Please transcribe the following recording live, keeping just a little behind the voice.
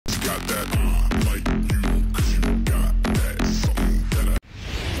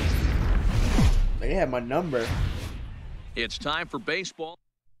had my number. It's time for baseball.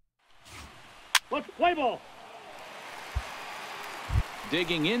 Let's play ball.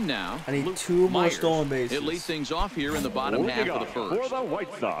 Digging in now. I need Luke 2 more Meyers. stolen bases. It leads things off here in the bottom half of the first. For the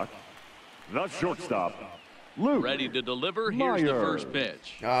White Sox, the shortstop, Luke Ready to deliver. Here's the first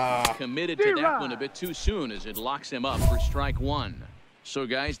pitch. Committed to that one a bit too soon as it locks him up for strike 1. So,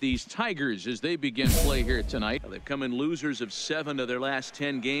 guys, these Tigers, as they begin play here tonight, they've come in losers of 7 of their last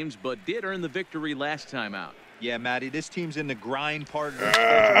 10 games, but did earn the victory last time out. Yeah, Matty, this team's in the grind part of the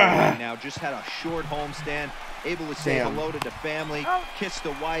schedule right now. Just had a short homestand, able to say hello to the family, kiss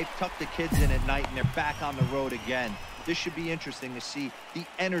the wife, tuck the kids in at night, and they're back on the road again. This should be interesting to see the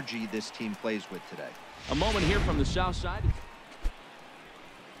energy this team plays with today. A moment here from the south side.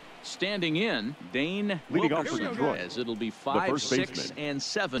 Standing in, Dane Wilkerson, as it'll be 5, 6, and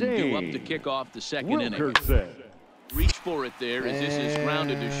 7 due up to kick off the second inning. Reach for it there as this is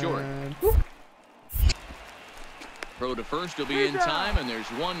grounded to short. Throw to first will be in time, and there's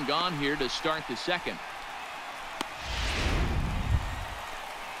one gone here to start the second.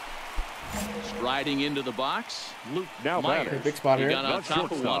 Striding into the box, Luke Meyers. Big spot here. He got on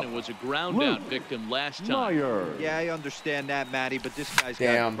top of one and was a ground-out victim last time. Yeah, I understand that, Matty, but this guy's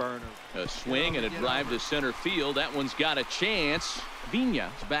got a burner. A swing and a drive to center field. That one's got a chance. Vigna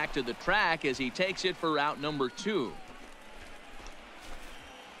is back to the track as he takes it for out number 2.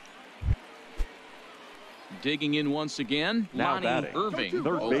 Digging in once again, Lonnie Irving,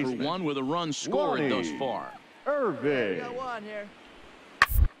 0-for-1 with a run scored thus far. Irving.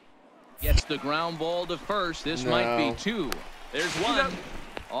 Gets the ground ball to first. This might be 2. There's one.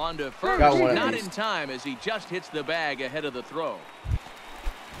 On to first. Not in time as he just hits the bag ahead of the throw.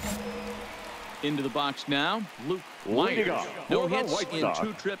 Into the box now, Luke Meyers. No hits in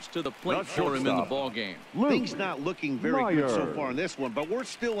 2 trips to the plate for him in the ball game. Things not looking very good so far in this one, but we're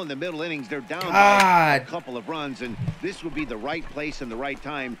still in the middle innings. They're down by a couple of runs, and this would be the right place and the right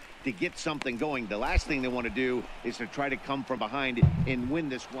time to get something going. The last thing they want to do is to try to come from behind and win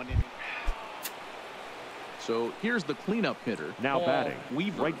this one inning. So here's the cleanup hitter. Now batting,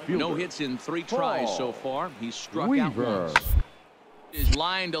 Weaver. right fielder. No hits in 3 tries so far. He's struck out once. Is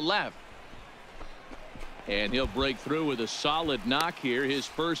line to left. And he'll break through with a solid knock here, his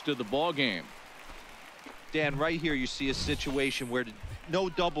first of the ball game. Dan, right here you see a situation where the no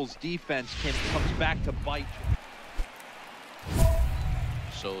doubles defense comes back to bite.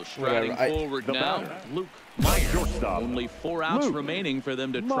 So striding forward now, Luke Meyers. Only 4 outs remaining for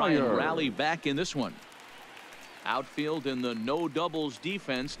them to try and rally back in this one. Outfield in the no doubles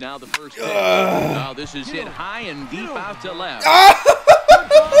defense. Now the first pitch. Now this is hit high and deep out to left.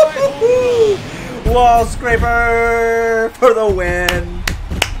 Wall scraper for the win.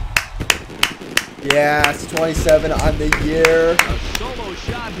 Yes, 27 on the year. A solo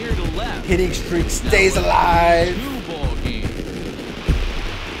shot here to left. Hitting streak stays alive. 2-ball game.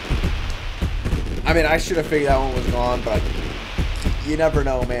 I mean, I should have figured that one was gone, but you never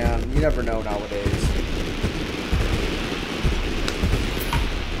know, man. You never know nowadays.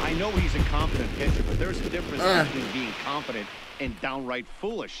 I know he's a confident pitcher, but there's a difference between being confident and downright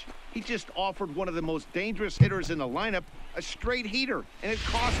foolish. He just offered one of the most dangerous hitters in the lineup a straight heater, and it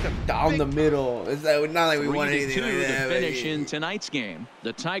cost him. Down the middle. It's not like we won anything like that. To finish in tonight's game.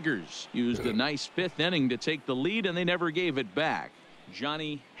 The Tigers used a nice 5th inning to take the lead, and they never gave it back.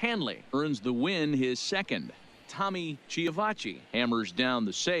 Johnny Hanley earns the win, his 2nd. Tommy Chiavacci hammers down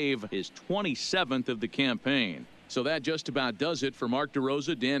the save, his 27th of the campaign. So that just about does it for Mark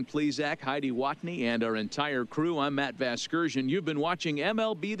DeRosa, Dan Plesac, Heidi Watney, and our entire crew. I'm Matt Vasgersian. You've been watching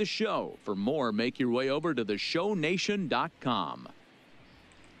MLB The Show. For more, make your way over to theshownation.com.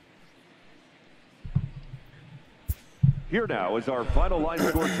 Here now is our final line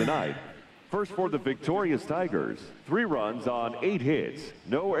score tonight. First for the victorious Tigers, 3 runs on 8 hits,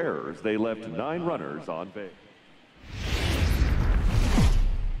 no errors. They left 9 runners on base.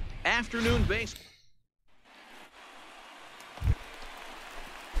 Afternoon base.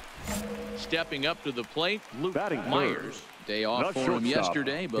 Stepping up to the plate, Luke Meyers. Day off for him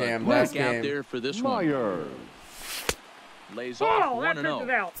yesterday, but back out there for this one. Lays off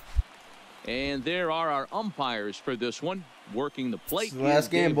 1-0. And there are our umpires for this one. Working the plate.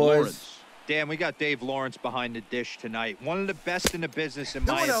 Last game, boys. Lawrence. Dan, we got Dave Lawrence behind the dish tonight. One of the best in the business, in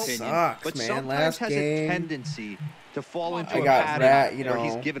my opinion. Sucks, but man. sometimes has a tendency to fall into a pattern where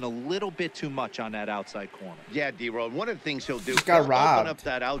he's given a little bit too much on that outside corner. Yeah, D-Road. One of the things he'll do is open up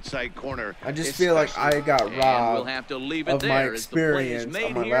that outside corner. I just feel like I got robbed we'll have to leave it of there my experience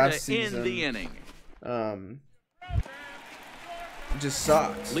on my last season. End the inning. It just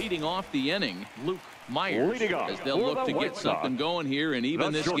sucks. Leading off the inning, Luke Myers Leading off as they'll for look the to White get something Sox, going here and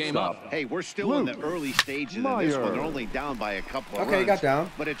even the this game up. shortstop, Hey, we're still in the Luke early stages in this one. They're Meyers. only down by a couple of Okay, runs. got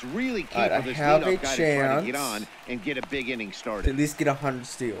down. But it's really key Alright, for I this have a leadoff guy to try to get chance on and get a big inning To started. at least get 100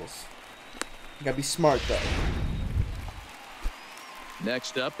 steals. You gotta be smart though.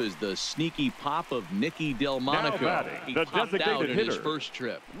 Next up is the sneaky pop of Nicky Delmonico. batting, He the popped out designated in his hitter. first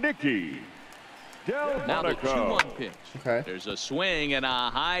trip. Nicky Now the Delmonico. 2-1 pitch. Okay. There's a swing and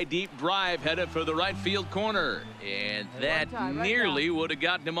a high deep drive headed for the right field corner. And that nearly would have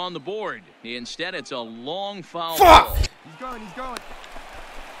gotten him on the board. Instead, it's a long foul ball. Fuck! He's going.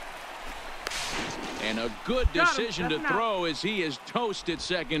 And a good Got him. decision to That's an out. throw as he is toasted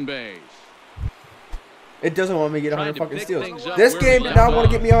second base. It doesn't want me to get Trying 100 to fucking pick steals. things up This where game we did not left want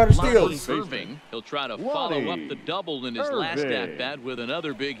to off. get me 100 Martin steals. Irving, he'll try to follow up the double in his last Irving. at-bat with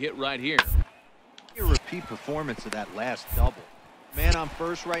another big hit right here. A repeat performance of that last double. Man on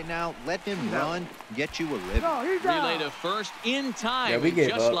first right now, let him run, get you a living. No, he's Relay out. to first in time. Yeah, we And gave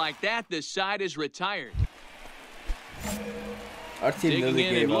just up. like that, this side is retired. Our team Digging really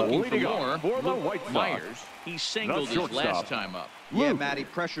in gave and up. looking for Leading more. off for the Luke White Sox, Meyers. He singled the his last shortstop. time up. Yeah, Luke Matty,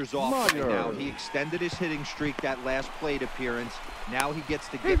 pressure's off right now. Meyers. He extended his hitting streak that last plate appearance. Now he gets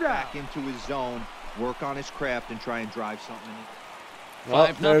to get He's back out. into his zone, work on his craft, and try and drive something in. Well,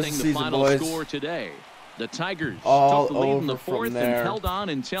 5-0 there's the the season, final boys. score today. The Tigers All took the lead in the over from fourth and there. held on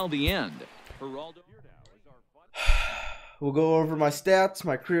until the end. Geraldo. We'll go over my stats,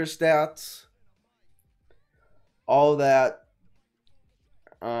 my career stats, all that,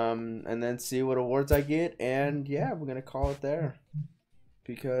 and then see what awards I get. And yeah, we're gonna call it there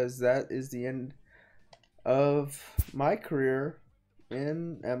because that is the end of my career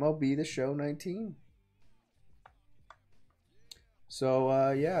in MLB The Show 19.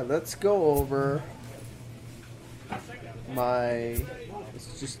 So yeah, let's go over my.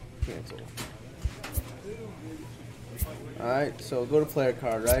 Let's just cancel. Alright, so go to player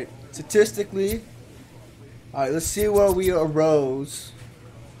card, right? Statistically, alright, let's see where we arose,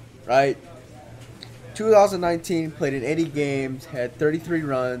 right? 2019, played in 80 games, had 33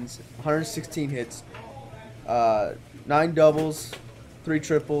 runs, 116 hits, 9 doubles, 3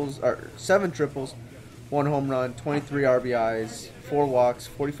 triples, or 7 triples, 1 home run, 23 RBIs, 4 walks,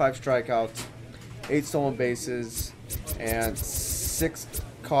 45 strikeouts, 8 stolen bases, and 6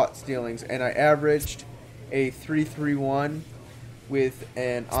 caught stealings, and I averaged a 3.31 with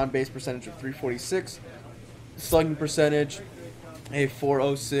an on-base percentage of 346, slugging percentage a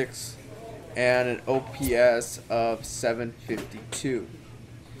 406, and an OPS of 752.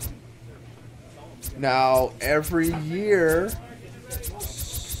 Now, every year,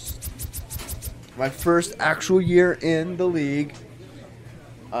 my first actual year in the league,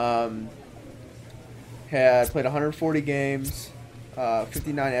 had played 140 games,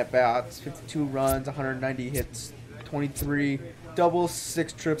 59 at-bats, 52 runs, 190 hits, 23 doubles,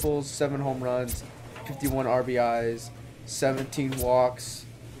 6 triples, 7 home runs, 51 RBIs, 17 walks,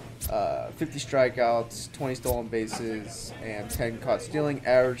 50 strikeouts, 20 stolen bases, and 10 caught stealing,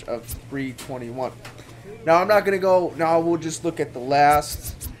 average of 321. Now I'm not going to go, now we'll just look at the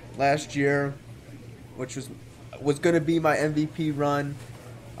last year, which was going to be my MVP run,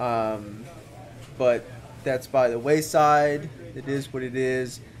 but that's by the wayside. It is what it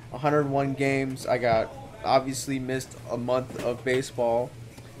is. 101 games. I got obviously missed a month of baseball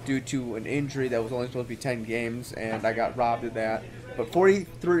due to an injury that was only supposed to be 10 games, and I got robbed of that. But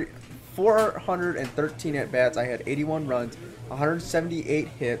 413 at-bats. I had 81 runs, 178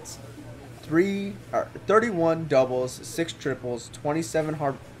 hits, 31 doubles, 6 triples, 27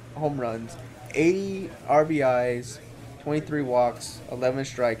 home runs, 80 RBIs, 23 walks, 11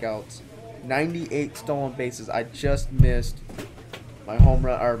 strikeouts, 98 stolen bases. I just missed my home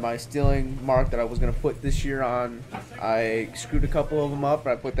run or my stealing mark that I was going to put this year on. I screwed a couple of them up,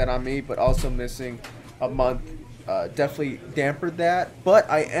 but I put that on me. But also missing a month definitely dampened that. But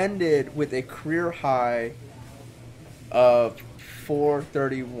I ended with a career high of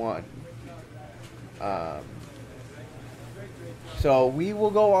 431. So we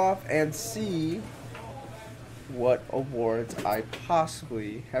will go off and see what awards I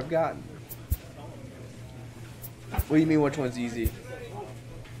possibly have gotten. What do you mean which one's easy?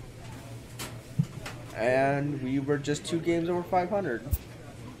 And we were just 2 games over 500.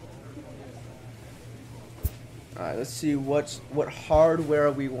 Alright, let's see what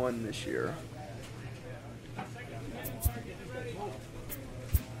hardware we won this year.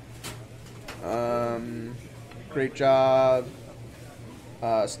 Great job.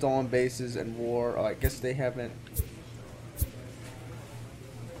 Stolen bases and war. Oh, I guess they haven't.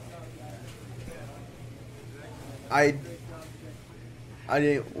 I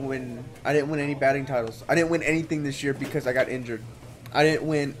didn't win any batting titles. I didn't win anything this year because I got injured. I didn't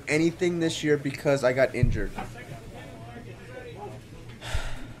win anything this year because I got injured.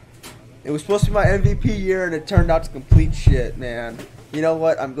 It was supposed to be my MVP year, and it turned out to complete shit, man. You know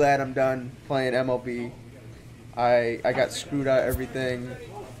what? I'm glad I'm done playing MLB. I got screwed out of everything.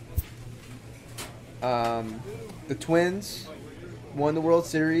 The Twins won the World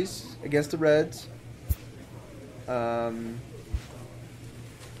Series against the Reds.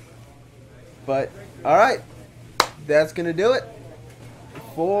 But, alright. That's going to do it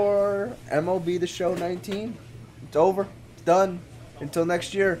for MLB The Show 19. It's over. It's done. Until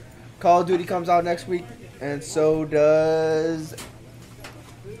next year. Call of Duty comes out next week. And so does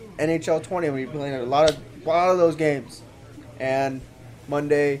NHL 20. I'm going to be playing a lot of those games. And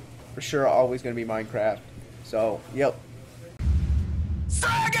Monday, for sure, always going to be Minecraft. So, yep.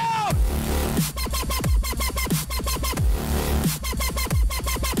 Saga!